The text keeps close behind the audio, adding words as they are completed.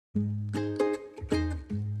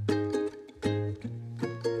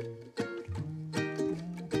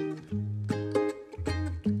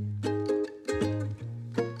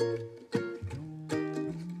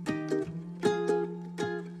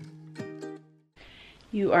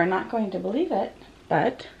You are not going to believe it,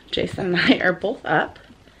 but Jason and I are both up,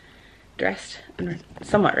 dressed and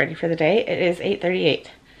somewhat ready for the day. It is 8:38.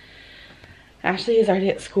 Ashley is already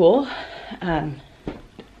at school.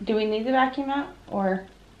 Do we need the vacuum out, or?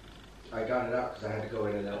 I got it out because I had to go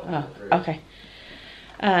in and out. Oh, okay.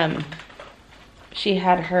 She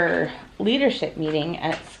had her leadership meeting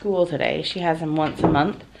at school today. She has them once a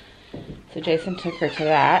month. So Jason took her to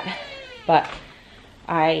that. But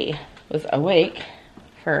I was awake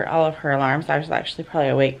for all of her alarms. I was actually probably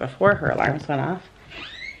awake before her alarms went off.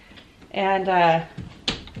 And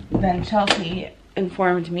then Chelsea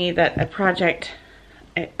informed me that a project,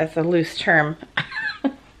 as a loose term,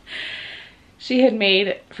 she had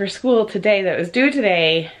made for school today that was due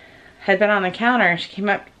today, had been on the counter. She came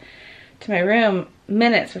up to my room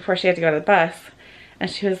minutes before she had to go to the bus, and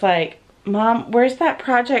she was like, Mom, where's that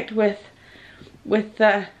project with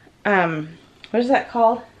the, what is that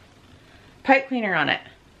called? Pipe cleaner on it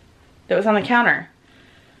that was on the counter.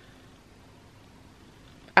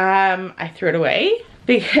 I threw it away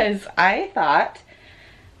because I thought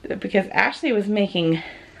that because Ashley was making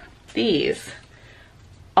these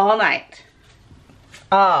all night.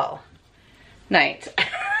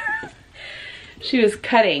 She was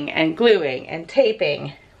cutting and gluing and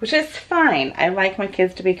taping, which is fine. I like my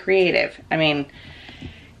kids to be creative. I mean,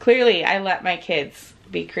 clearly I let my kids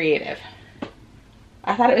be creative.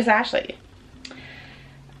 I thought it was Ashley,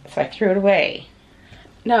 so I threw it away.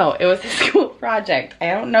 No, it was a school project.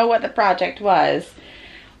 I don't know what the project was,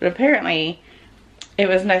 but apparently it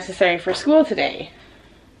was necessary for school today.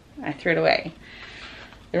 I threw it away.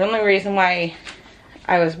 The only reason why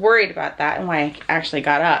I was worried about that and why I actually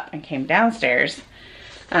got up and came downstairs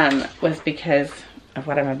was because of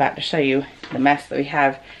what I'm about to show you, the mess that we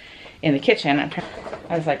have in the kitchen.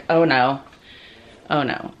 I was like, oh no, oh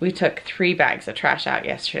no. We took 3 bags of trash out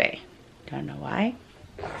yesterday. Don't know why.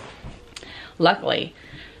 Luckily,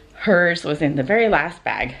 hers was in the very last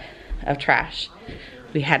bag of trash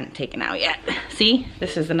we hadn't taken out yet. See,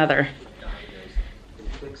 this is another.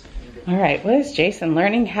 All right, what is Jason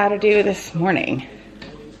learning how to do this morning?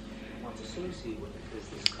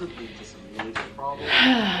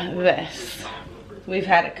 This. We've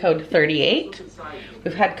had a code 38.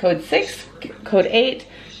 We've had code 6, code 8,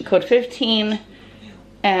 code 15,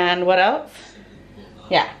 and what else?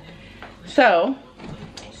 Yeah. So,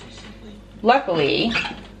 luckily,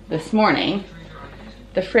 this morning,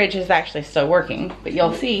 the fridge is actually still working, but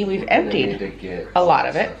you'll see we've emptied a lot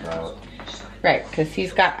of it. Right, because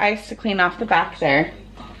he's got ice to clean off the back there,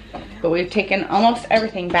 but we've taken almost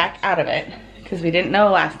everything back out of it because we didn't know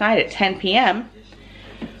last night at 10 p.m.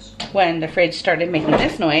 when the fridge started making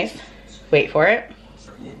this noise. Wait for it.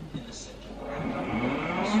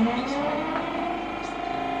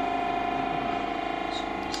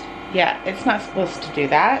 Yeah, it's not supposed to do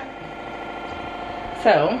that.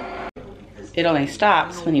 So, it only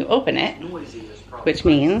stops when you open it, which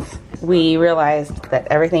means we realized that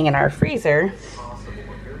everything in our freezer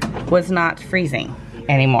was not freezing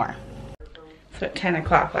anymore. So at 10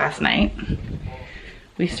 o'clock last night,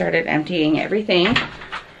 we started emptying everything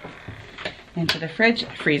into the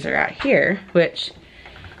freezer out here, which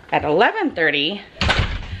at 11:30,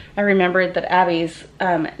 I remembered that Abby's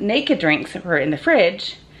naked drinks were in the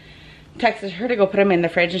fridge. Texted her to go put them in the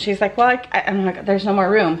fridge, and she's like, well, I'm like, there's no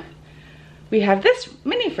more room. We have this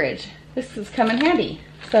mini fridge. This has come in handy.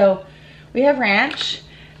 So we have ranch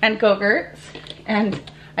and Go-Gurts, and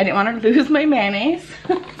I didn't want to lose my mayonnaise.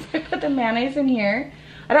 So I put the mayonnaise in here.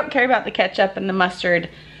 I don't care about the ketchup and the mustard.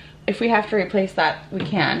 If we have to replace that, we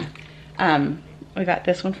can. We got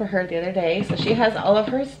this one for her the other day, so she has all of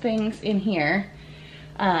her things in here,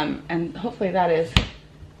 and hopefully that is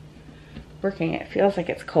working. It feels like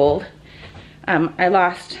it's cold. I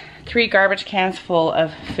lost 3 garbage cans full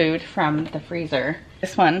of food from the freezer.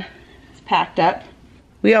 This one is packed up.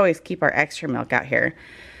 We always keep our extra milk out here,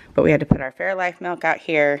 but we had to put our Fairlife milk out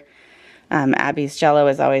here. Abby's Jell-O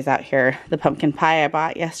is always out here. The pumpkin pie I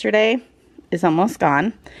bought yesterday is almost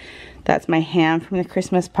gone. That's my ham from the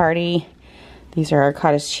Christmas party. These are our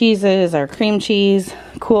cottage cheeses, our cream cheese,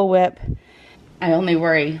 Cool Whip. I only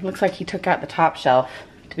worry, looks like he took out the top shelf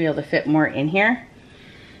to be able to fit more in here.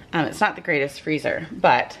 It's not the greatest freezer,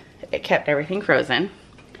 but it kept everything frozen.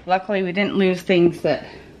 Luckily, we didn't lose things that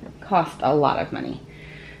cost a lot of money.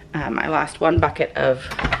 I lost 1 bucket of,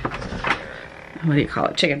 what do you call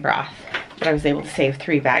it, chicken broth, but I was able to save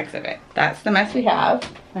 3 bags of it. That's the mess we have.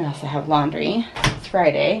 I also have laundry. It's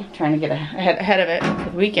Friday, trying to get ahead of it for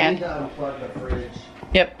the weekend. You gotta unplug the fridge.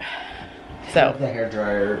 Yep. So the hair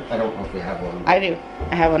dryer, I don't know if we have one. I do.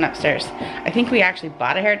 I have one upstairs. I think we actually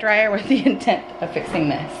bought a hair dryer with the intent of fixing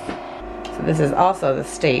this. So So this is also the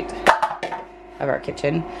state of our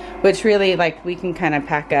kitchen, which really, like, we can kind of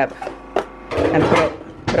pack up and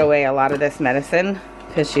put away a lot of this medicine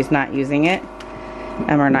because she's not using it,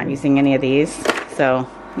 and we're not using any of these. So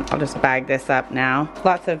I'll just bag this up now.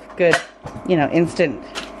 Lots of good, you know, instant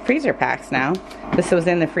freezer packs now. This was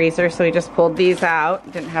in the freezer, so we just pulled these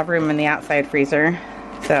out. Didn't have room in the outside freezer.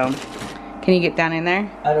 So, can you get down in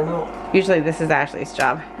there? I don't know. Usually this is Ashley's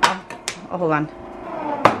job. Oh, hold on.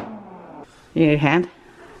 You need a hand?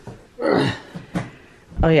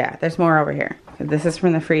 Oh yeah, there's more over here. This is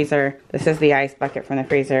from the freezer. This is the ice bucket from the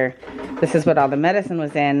freezer. This is what all the medicine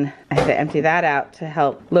was in. I had to empty that out to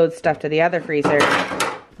help load stuff to the other freezer.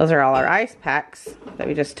 Those are all our ice packs that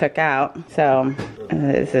we just took out. So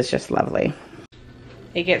this is just lovely.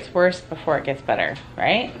 It gets worse before it gets better,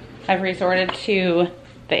 right? I've resorted to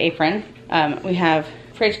the apron. We have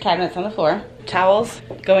fridge cabinets on the floor. Towels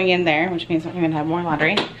going in there, which means I'm gonna have more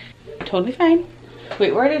laundry. Totally fine.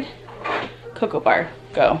 Wait, where did Cocoa Bar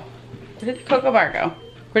go? Where did the Cocoa Bar go?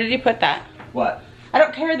 Where did you put that? What? I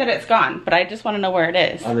don't care that it's gone, but I just want to know where it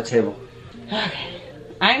is. On the table. Okay.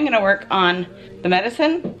 I'm gonna work on the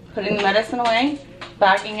medicine, putting the medicine away,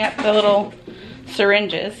 bagging up the little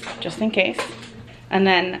syringes, just in case. And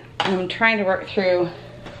then I'm trying to work through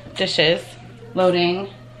dishes, loading,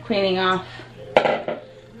 cleaning off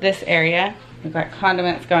this area. We've got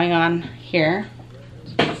condiments going on here.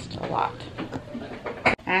 It's just a lot.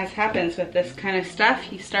 As happens with this kind of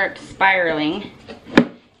stuff, you start spiraling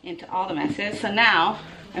into all the messes. So now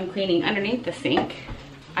I'm cleaning underneath the sink.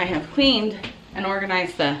 I have cleaned and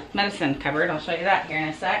organized the medicine cupboard. I'll show you that here in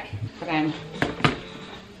a sec. But I'm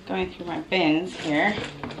going through my bins here.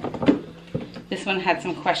 This one had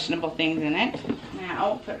some questionable things in it.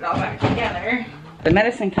 Now, put it all back together. The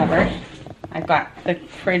medicine cupboard, I've got the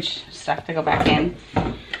fridge stuff to go back in.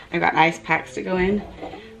 I've got ice packs to go in.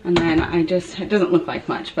 And then it doesn't look like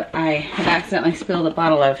much, but I had accidentally spilled a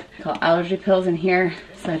bottle of allergy pills in here.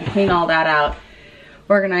 So I had to clean all that out.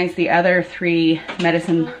 Organize the other 3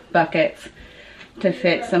 medicine buckets to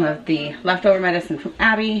fit some of the leftover medicine from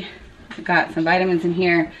Abby. I've got some vitamins in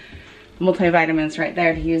here, multivitamins right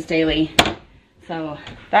there to use daily. So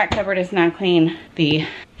that cupboard is now clean. The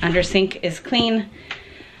under sink is clean.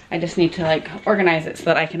 I just need to like organize it so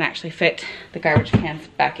that I can actually fit the garbage cans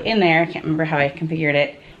back in there. I can't remember how I configured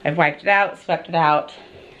it. I've wiped it out, swept it out.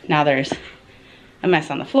 Now there's a mess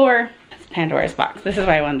on the floor. It's Pandora's box. This is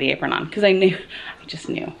why I wanted the apron on, because I just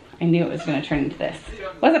knew. I knew it was gonna turn into this.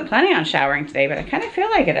 Wasn't planning on showering today, but I kind of feel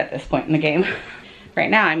like it at this point in the game. Right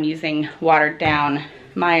now I'm using watered down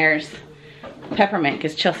Myers peppermint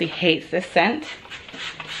because Chelsea hates this scent.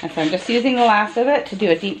 And so I'm just using the last of it to do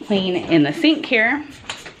a deep clean in the sink here.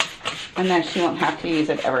 And then she won't have to use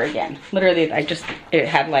it ever again. Literally, it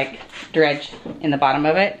had like dredge in the bottom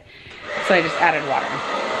of it. So I just added water.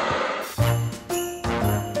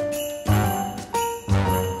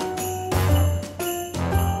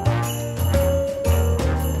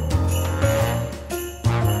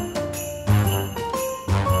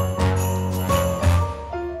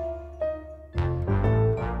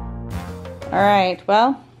 All right,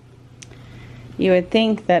 well, you would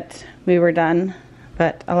think that we were done,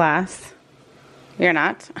 but alas, we are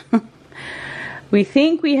not. We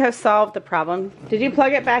think we have solved the problem. Did you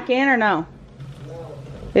plug it back in or no? No.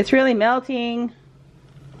 It's really melting.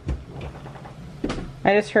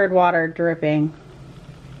 I just heard water dripping.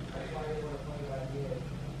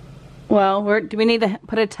 Well, do we need to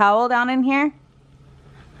put a towel down in here?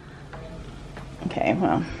 Okay,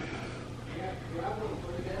 well.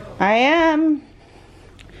 I am.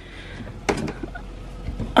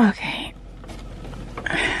 Okay.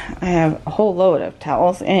 I have a whole load of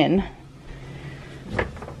towels in, but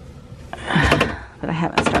I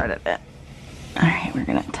haven't started it. All right, we're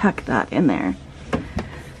gonna tuck that in there.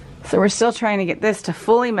 So we're still trying to get this to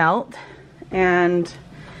fully melt, and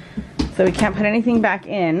so we can't put anything back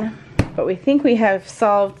in, but we think we have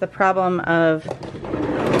solved the problem of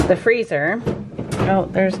the freezer. Oh,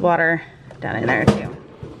 there's water down in there too.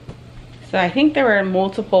 So I think there were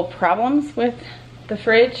multiple problems with the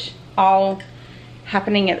fridge all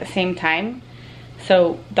happening at the same time.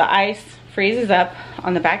 So the ice freezes up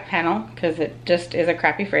on the back panel because it just is a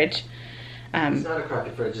crappy fridge. It's not a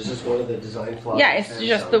crappy fridge, it's just one of the design flaws. Yeah, it's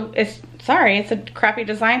just it's a crappy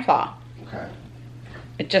design flaw. Okay.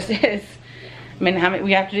 It just is. I mean,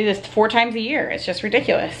 we have to do this 4 times a year. It's just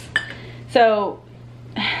ridiculous. So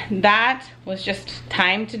that was just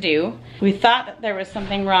time to do. We thought that there was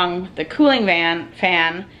something wrong with the cooling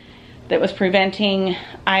fan that was preventing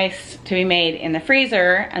ice to be made in the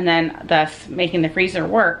freezer and then thus making the freezer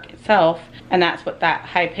work itself. And that's what that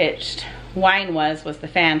high-pitched whine was the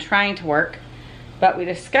fan trying to work, but we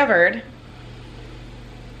discovered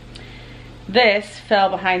this fell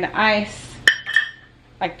behind the ice,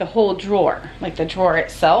 like the whole drawer, like the drawer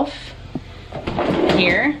itself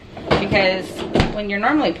here, because when you're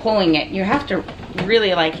normally pulling it, you have to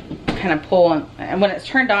really like kind of pull, and when it's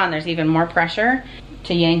turned on, there's even more pressure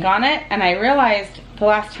to yank on it. And I realized the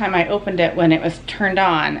last time I opened it when it was turned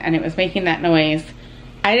on and it was making that noise,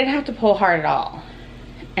 I didn't have to pull hard at all.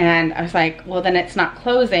 And I was like, well, then it's not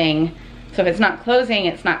closing. So if it's not closing,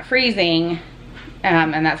 it's not freezing.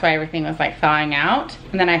 And that's why everything was like thawing out.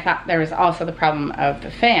 And then I thought there was also the problem of the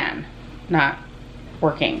fan not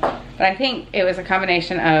working. But I think it was a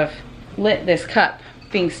combination of this cup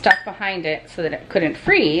being stuck behind it so that it couldn't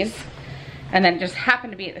freeze. And then it just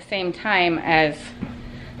happened to be at the same time as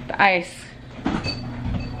the ice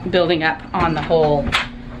building up on the whole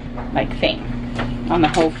like thing, on the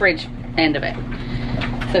whole fridge end of it.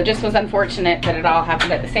 So it just was unfortunate that it all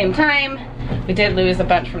happened at the same time. We did lose a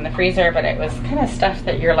bunch from the freezer, but it was kind of stuff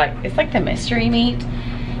that you're like, it's like the mystery meat.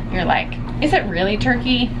 You're like, is it really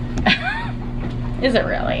turkey? Is it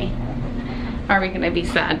really? Are we gonna be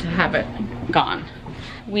sad to have it gone?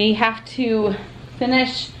 We have to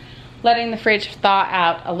finish letting the fridge thaw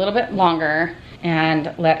out a little bit longer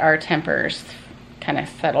and let our tempers kind of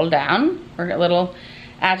settle down. We're a little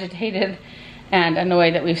agitated and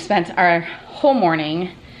annoyed that we've spent our whole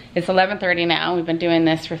morning. It's 11:30 now. We've been doing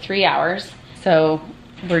this for 3 hours, so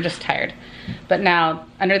we're just tired. But now,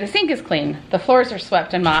 under the sink is clean. The floors are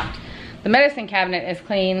swept and mopped. The medicine cabinet is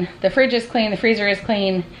clean. The fridge is clean. The freezer is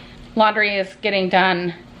clean. Laundry is getting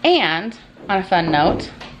done. And, on a fun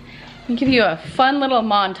note, I'll give you a fun little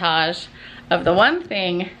montage of the one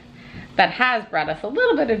thing that has brought us a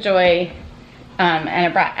little bit of joy, and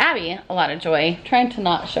it brought Abby a lot of joy. I'm trying to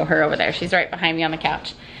not show her over there. She's right behind me on the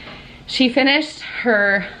couch. She finished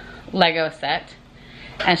her Lego set,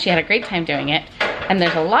 and she had a great time doing it. And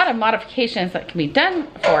there's a lot of modifications that can be done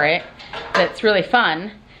for it that's really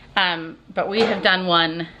fun. But we have done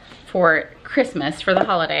one for Christmas, for the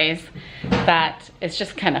holidays, that is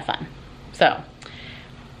just kind of fun. So,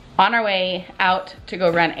 on our way out to go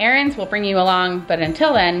run errands, we'll bring you along. But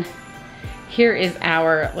until then, here is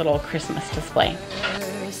our little Christmas display.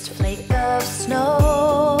 First flake of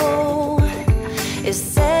snow is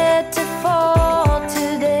set to fall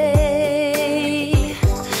today.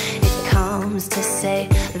 It comes to say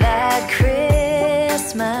that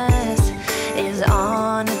Christmas is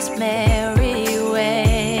on its merry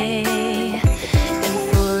way. And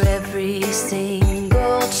for every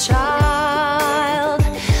single child,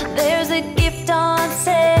 there's a gift on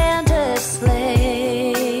Santa's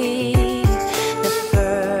sleigh. The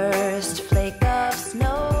first flake of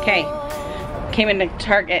snow. Okay, came into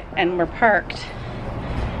Target and we're parked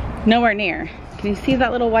nowhere near. Can you see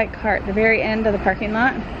that little white car at the very end of the parking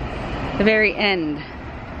lot? The very end.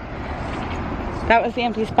 That was the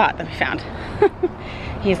empty spot that we found.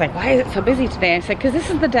 He's like, why is it so busy today? I said, because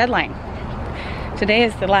this is the deadline. Today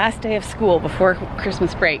is the last day of school before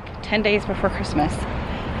Christmas break, 10 days before Christmas.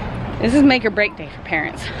 This is make or break day for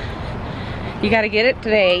parents. You gotta get it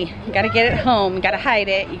today, you gotta get it home, you gotta hide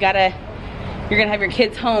it, you're gonna have your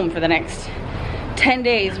kids home for the next 10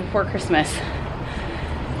 days before Christmas.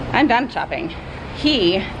 I'm done shopping.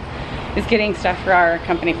 He is getting stuff for our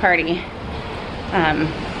company party.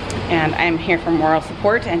 And I'm here for moral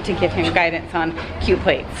support and to give him guidance on cute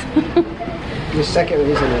plates. The second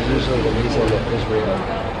reason is usually the reason that is real.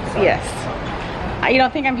 So. Yes. You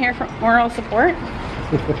don't think I'm here for moral support?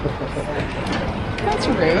 That's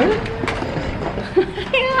rude. I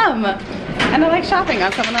am. And I like shopping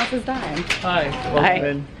on someone else's dime. Hi. Welcome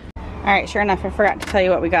in. Alright, sure enough, I forgot to tell you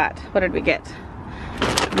what we got. What did we get?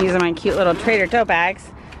 These are my cute little Trader Joe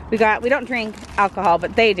bags. We don't drink alcohol,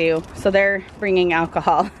 but they do, so they're bringing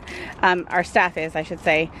alcohol. Our staff is, I should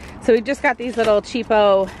say. So we just got these little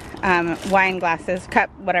cheapo wine glasses, cup,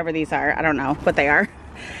 whatever these are. I don't know what they are.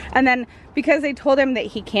 And then because they told him that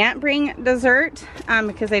he can't bring dessert,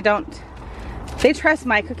 because they trust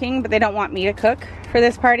my cooking, but they don't want me to cook for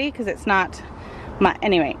this party because it's not my,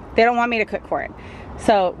 anyway, they don't want me to cook for it.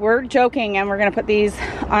 So we're joking and we're gonna put these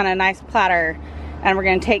on a nice platter and we're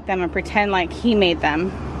gonna take them and pretend like he made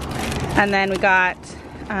them. And then we got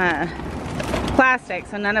plastic,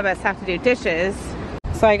 so none of us have to do dishes.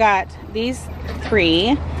 So I got these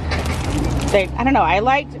 3. I don't know, I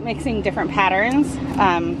liked mixing different patterns.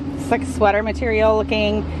 It's like sweater material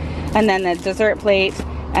looking, and then the dessert plate,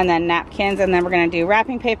 and then napkins, and then we're gonna do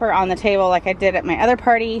wrapping paper on the table like I did at my other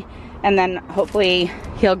party, and then hopefully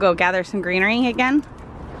he'll go gather some greenery again.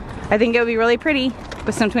 I think it would be really pretty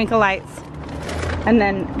with some twinkle lights. And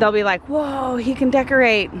then they'll be like, whoa, he can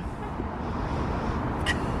decorate.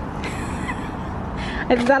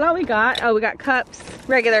 Is that all we got? Oh, we got cups,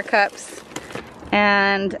 regular cups,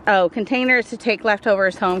 and oh, containers to take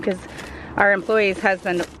leftovers home because our employee's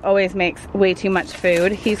husband always makes way too much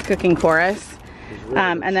food. He's cooking for us.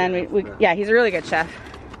 And then yeah, he's a really good chef.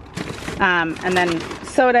 And then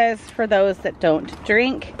sodas for those that don't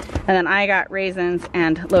drink. And then I got raisins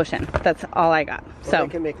and lotion. That's all I got. Well, so they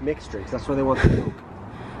can make mixed drinks. That's why they want the Coke.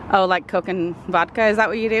 Oh, like Coke and vodka? Is that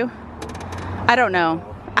what you do? I don't know.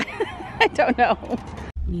 I don't know.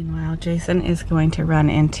 Meanwhile, Jason is going to run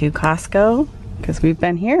into Costco because we've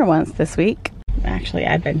been here once this week. Actually,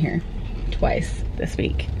 I've been here twice this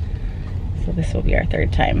week. So this will be our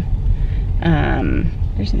third time.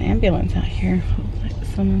 There's an ambulance out here. Hope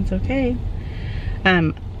someone's okay.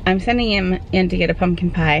 I'm sending him in to get a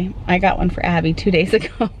pumpkin pie. I got one for Abby 2 days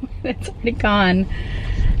ago. It's already gone.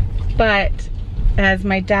 But as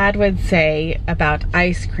my dad would say about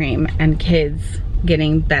ice cream and kids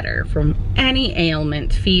getting better from any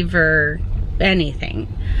ailment, fever, anything,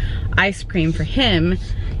 ice cream for him,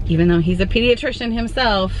 even though he's a pediatrician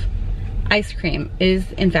himself, ice cream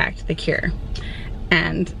is in fact the cure,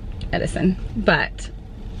 and medicine. But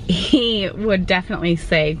he would definitely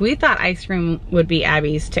say, we thought ice cream would be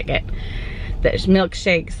Abby's ticket. There's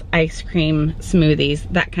milkshakes, ice cream,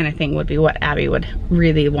 smoothies, that kind of thing would be what Abby would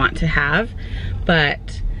really want to have.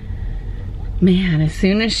 But man, as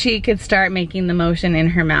soon as she could start making the motion in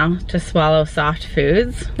her mouth to swallow soft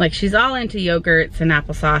foods, like she's all into yogurts and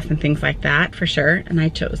applesauce and things like that for sure. And I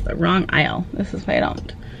chose the wrong aisle. This is why I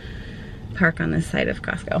don't park on this side of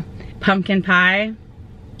Costco. Pumpkin pie,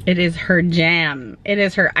 it is her jam. It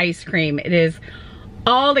is her ice cream. It is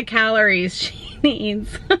all the calories she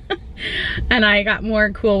needs. And I got more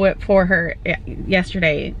Cool Whip for her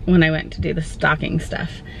yesterday when I went to do the stocking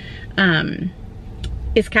stuff.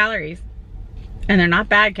 It's calories, and they're not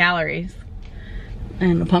bad calories.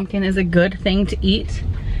 And the pumpkin is a good thing to eat.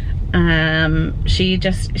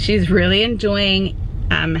 She's really enjoying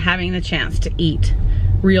having the chance to eat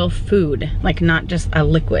real food, like not just a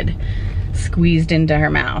liquid squeezed into her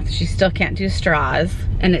mouth. She still can't do straws,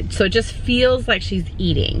 and so it just feels like she's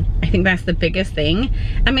eating. I think that's the biggest thing.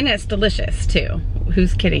 I mean, it's delicious too,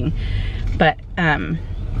 who's kidding? But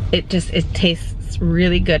it tastes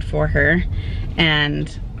really good for her.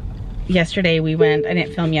 And yesterday we went, I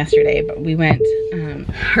didn't film yesterday, but we went,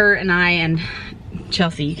 her and I and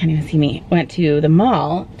Chelsea, you can't even see me, went to the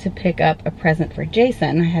mall to pick up a present for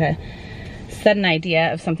Jason. I had a sudden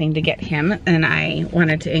idea of something to get him, and I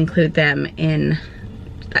wanted to include them in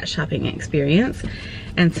that shopping experience.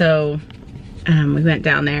 And so we went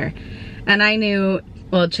down there, and I knew,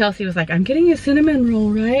 well, Chelsea was like, I'm getting you a cinnamon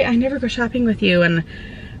roll, right? I never go shopping with you. And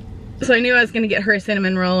so I knew I was gonna get her a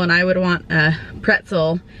cinnamon roll, and I would want a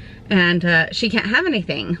pretzel, and she can't have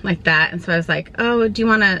anything like that. And so I was like, oh, do you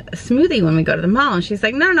want a smoothie when we go to the mall? And she's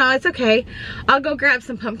like, no, it's okay. I'll go grab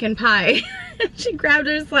some pumpkin pie. She grabbed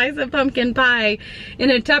her slice of pumpkin pie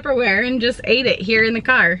in a Tupperware and just ate it here in the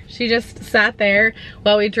car. She just sat there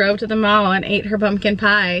while we drove to the mall and ate her pumpkin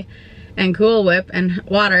pie and Cool Whip and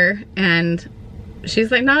water. And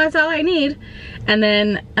she's like, no, that's all I need. And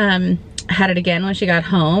then had it again when she got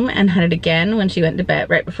home, and had it again when she went to bed,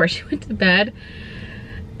 right before she went to bed.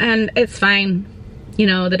 And it's fine. You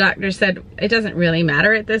know, the doctor said it doesn't really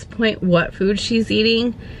matter at this point what food she's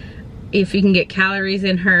eating. If you can get calories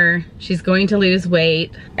in her, she's going to lose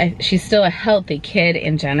weight. She's still a healthy kid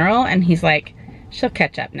in general. And he's like, she'll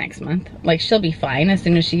catch up next month. Like, she'll be fine as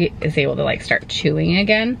soon as she is able to like start chewing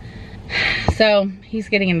again. So he's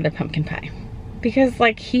getting into the pumpkin pie, because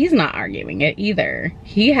like he's not arguing it either.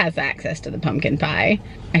 He has access to the pumpkin pie.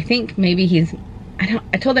 I think maybe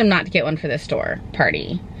I told him not to get one for the store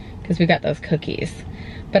party because we got those cookies.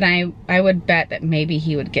 But I would bet that maybe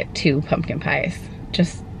he would get 2 pumpkin pies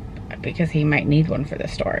just because he might need one for the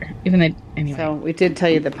store. Even though, anyway. So we did tell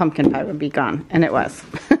you the pumpkin pie would be gone, and it was.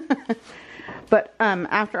 But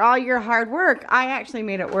after all your hard work, I actually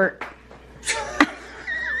made it work.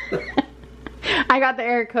 I got the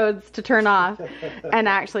air codes to turn off and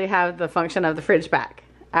actually have the function of the fridge back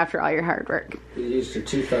after all your hard work. You used your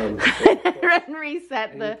 2 thumbs. And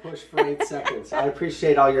reset and you pushed for 8 seconds. I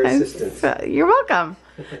appreciate all your assistance. You're welcome.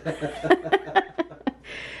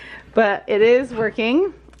 But it is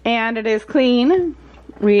working, and it is clean.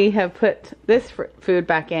 We have put this food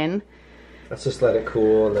back in. Let's just let it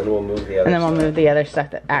cool, and then we'll move the other stuff. And then we'll move the other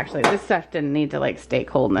stuff that actually, this stuff didn't need to like stay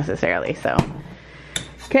cold necessarily, so.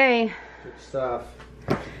 Okay. Good stuff.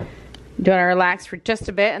 Do you want to relax for just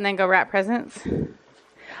a bit and then go wrap presents?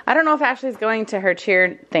 I don't know if Ashley's going to her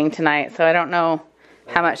cheer thing tonight, so I don't know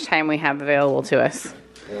how much time we have available to us.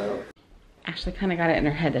 Yeah. Ashley kind of got it in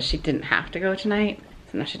her head that she didn't have to go tonight,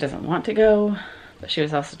 so now she doesn't want to go. but she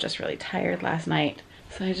was also just really tired last night.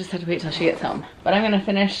 So I just had to wait till she gets home. But I'm gonna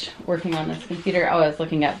finish working on this computer. Oh, I was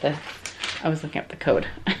looking at the code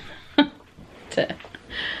to,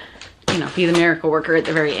 you know, be the miracle worker at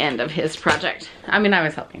the very end of his project. I mean, I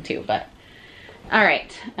was helping too, but. All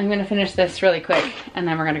right, I'm gonna finish this really quick and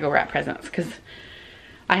then we're gonna go wrap presents because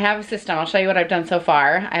I have a system. I'll show you what I've done so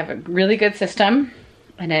far. I have a really good system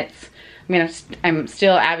and it's, I mean, I'm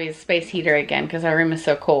still Abby's space heater again because our room is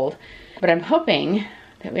so cold. But I'm hoping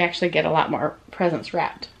that we actually get a lot more presents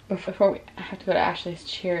wrapped before we have to go to Ashley's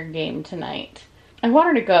cheer game tonight. I want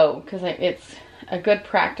her to go because it's a good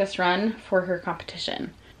practice run for her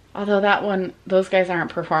competition. Although that one, those guys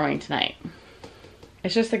aren't performing tonight.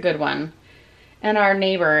 It's just a good one. And our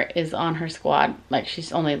neighbor is on her squad. Like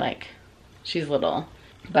she's only like, she's little.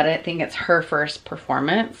 But I think it's her first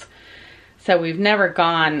performance. So we've never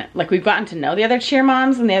gone, like we've gotten to know the other cheer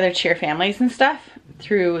moms and the other cheer families and stuff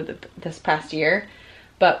through this past year.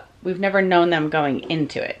 But we've never known them going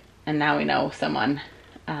into it. And now we know someone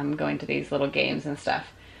going to these little games and stuff.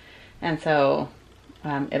 And so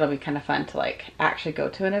it'll be kind of fun to like actually go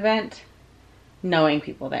to an event knowing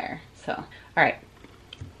people there. So, all right.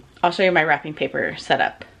 I'll show you my wrapping paper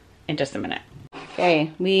setup in just a minute.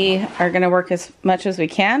 Okay, we are gonna work as much as we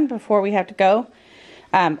can before we have to go.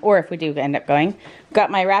 Or if we do end up going.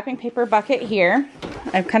 Got my wrapping paper bucket here.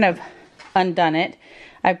 I've kind of undone it.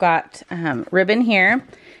 I've got ribbon here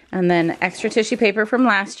and then extra tissue paper from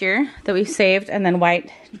last year that we saved and then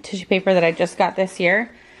white tissue paper that I just got this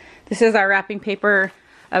year. This is our wrapping paper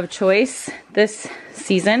of choice this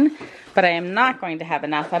season, but I am not going to have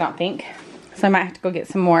enough, I don't think. So I might have to go get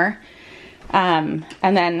some more. And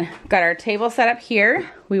then got our table set up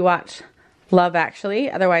here. We watch Love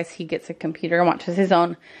Actually, otherwise he gets a computer and watches his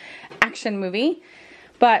own action movie.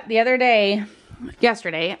 But the other day,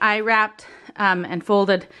 yesterday, I wrapped and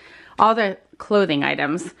folded all the clothing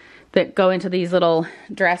items that go into these little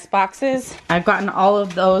dress boxes. I've gotten all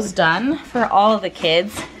of those done for all of the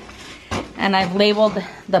kids. And I've labeled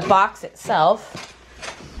the box itself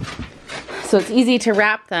so it's easy to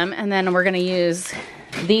wrap them. And then we're gonna use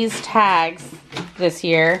these tags this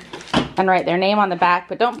year and write their name on the back,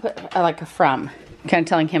 but don't put like a from. Kind of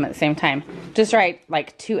telling him at the same time. Just write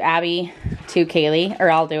like to Abby, to Kaylee,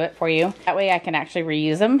 or I'll do it for you. That way I can actually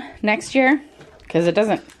reuse them next year because it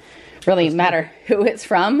doesn't really matter who it's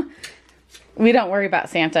from. We don't worry about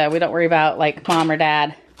Santa. We don't worry about like mom or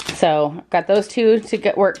dad. So got those two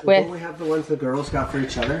to work with. Don't we have the ones the girls got for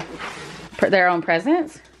each other? Their own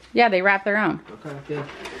presents? Yeah, they wrap their own. Okay, good.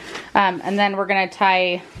 And then we're gonna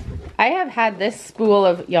tie, I have had this spool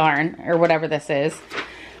of yarn, or whatever this is,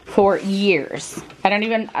 for years. I don't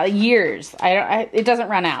even, years. It doesn't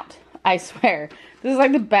run out, I swear. This is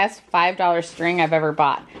like the best $5 string I've ever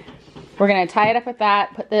bought. We're gonna tie it up with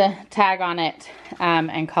that, put the tag on it,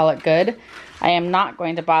 and call it good. I am not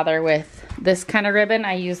going to bother with this kind of ribbon.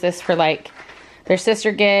 I use this for like their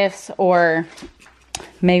sister gifts, or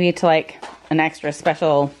maybe to like an extra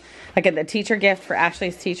special, like at the teacher gift for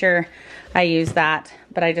Ashley's teacher, I use that,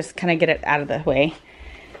 but I just kind of get it out of the way.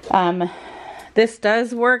 This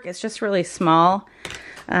does work, it's just really small.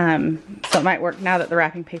 So it might work now that the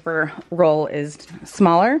wrapping paper roll is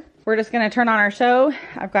smaller. We're just gonna turn on our show.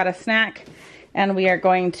 I've got a snack and we are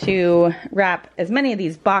going to wrap as many of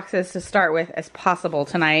these boxes to start with as possible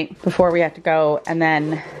tonight before we have to go. And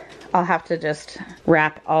then I'll have to just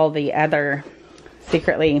wrap all the other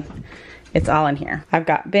secretly. It's all in here. I've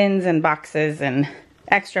got bins and boxes and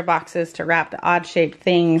extra boxes to wrap the odd shaped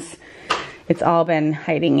things. It's all been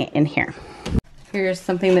hiding in here. Here's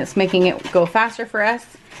something that's making it go faster for us.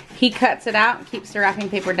 He cuts it out, keeps the wrapping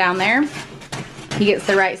paper down there. He gets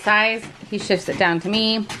the right size, he shifts it down to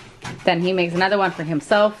me. Then he makes another one for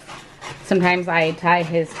himself. Sometimes I tie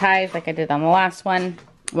his ties like I did on the last one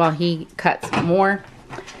while he cuts more.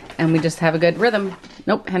 And we just have a good rhythm.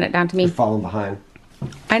 Nope, hand it down to me. You're falling behind.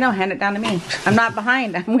 I know, hand it down to me. I'm not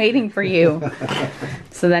behind, I'm waiting for you.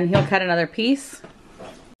 So then he'll cut another piece.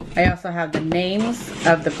 I also have the names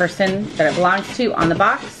of the person that it belongs to on the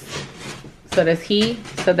box. So does he.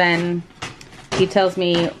 So then he tells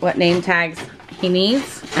me what name tags he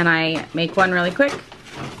needs, and I make one really quick.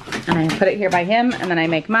 And I put it here by him, and then I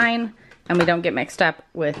make mine, and we don't get mixed up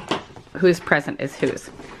with whose present is whose.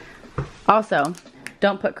 Also,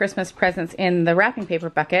 don't put Christmas presents in the wrapping paper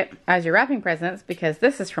bucket as your wrapping presents, because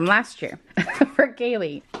this is from last year for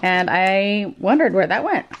Kaylee. And I wondered where that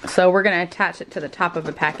went. So we're gonna attach it to the top of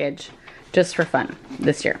a package just for fun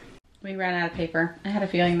this year. We ran out of paper. I had a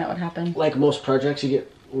feeling that would happen. Like most projects, you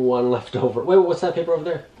get one left over. Wait, what's that paper over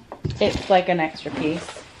there? It's like an extra piece.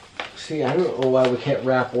 See, I don't know why we can't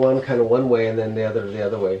wrap one kind of one way and then the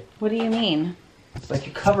other way. What do you mean? Like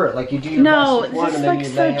you cover it, like you do your No, best with one, this is and then like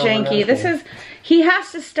you so lay over janky. This everything. is, he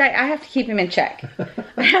has to stay, I have to keep him in check.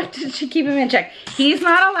 I have to keep him in check. He's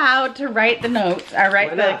not allowed to write the notes, or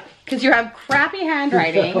write the, because you have crappy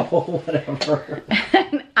handwriting. Oh, whatever.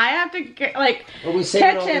 And I have to get, like, Are we saving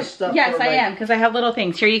catch all him. this stuff? Yes, for, I like, am, because I have little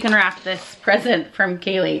things. Here, you can wrap this present from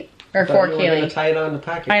Kaylee, or But for you were gonna Kaylee. tie it on the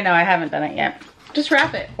package. I know, I haven't done it yet. Just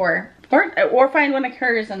wrap it, or find one of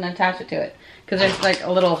hers and attach it to it. Because there's like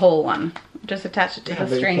a little hole one. Just attach it to the But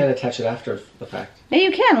string. you can't attach it after the fact. Yeah,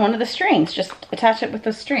 you can, one of the strings. Just attach it with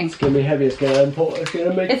the string. It's gonna be heavy, it's gonna unpull, it's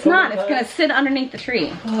gonna make It's not, it's gonna sit underneath the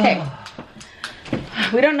tree. Okay.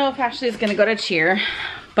 We don't know if Ashley's gonna go to cheer,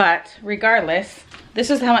 but regardless, this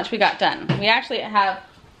is how much we got done. We actually have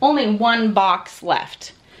only one box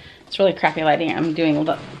left. It's really crappy lighting. I'm doing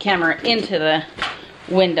the camera into the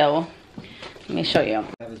window. Let me show you.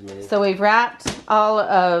 So we've wrapped all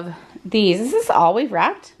of these. Is this all we've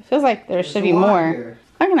wrapped? It feels like there should be more. Here.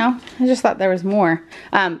 I don't know. I just thought there was more.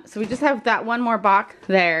 So we just have that one more box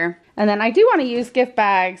there. And then I do want to use gift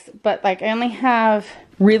bags, but like I only have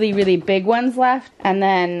really, really big ones left. And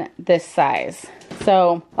then this size.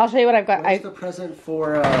 So I'll show you what I've got. What's the present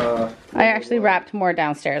for, I actually wrapped more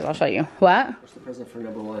downstairs. I'll show you. What? What's the present for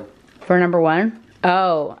number one? For number one?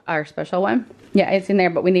 Oh, our special one? Yeah, it's in there,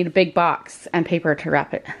 but we need a big box and paper to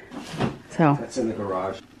wrap it. So. That's in the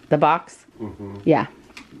garage. The box? Mm-hmm. Yeah.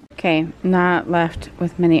 Okay, not left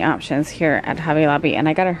with many options here at Hobby Lobby, and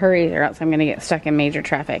I gotta hurry or else I'm gonna get stuck in major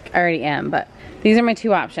traffic. I already am, but these are my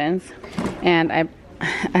two options. And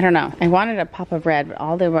I don't know. I wanted a pop of red, but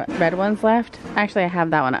all the red ones left. Actually, I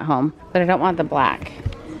have that one at home, but I don't want the black.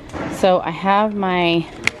 So I have my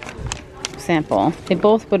sample. They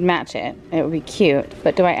both would match it. It would be cute.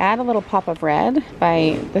 But do I add a little pop of red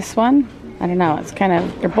by this one? I don't know. It's kind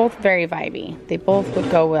of, they're both very vibey. They both would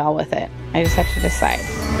go well with it. I just have to decide.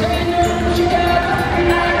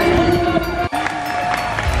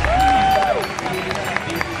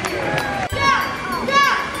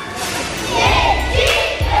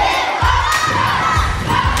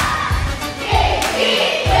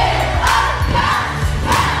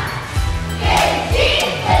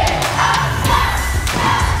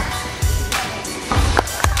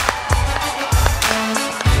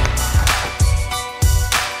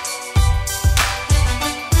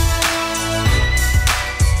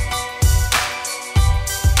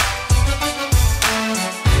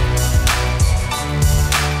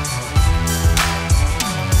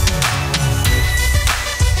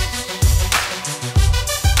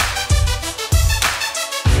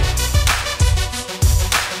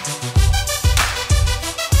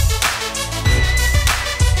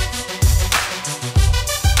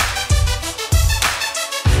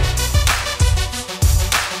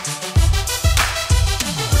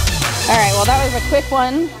 Alright, well that was a quick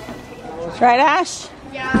one. Right, Ash?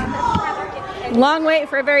 Yeah. Long wait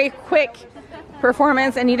for a very quick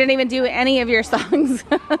performance, and you didn't even do any of your songs.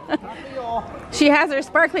 She has her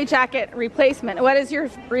sparkly jacket replacement. What is your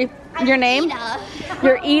name? Ida.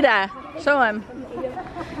 You're Ida. Show him.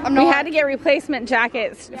 We had to get replacement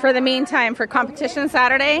jackets for the meantime for competition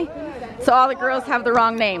Saturday, so all the girls have the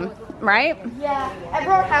wrong name, right? Yeah.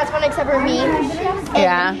 Everyone has one except for me.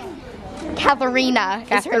 Yeah. Katharina.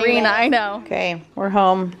 Katharina, I know. Okay, we're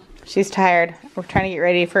home. She's tired. We're trying to get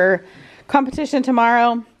ready for competition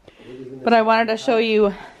tomorrow. But I wanted to show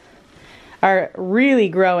you our really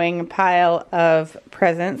growing pile of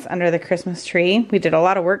presents under the Christmas tree. We did a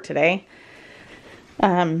lot of work today.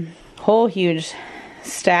 Whole huge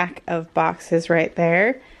stack of boxes right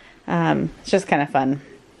there. It's just kind of fun.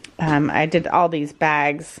 I did all these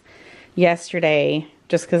bags yesterday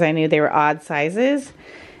just because I knew they were odd sizes.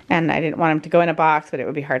 And I didn't want them to go in a box, but it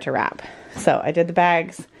would be hard to wrap. So I did the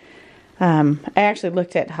bags. I actually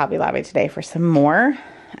looked at Hobby Lobby today for some more,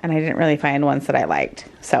 and I didn't really find ones that I liked.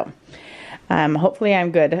 So hopefully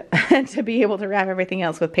I'm good to be able to wrap everything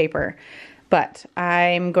else with paper. But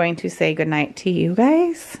I'm going to say goodnight to you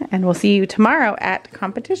guys, and we'll see you tomorrow at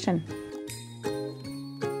competition.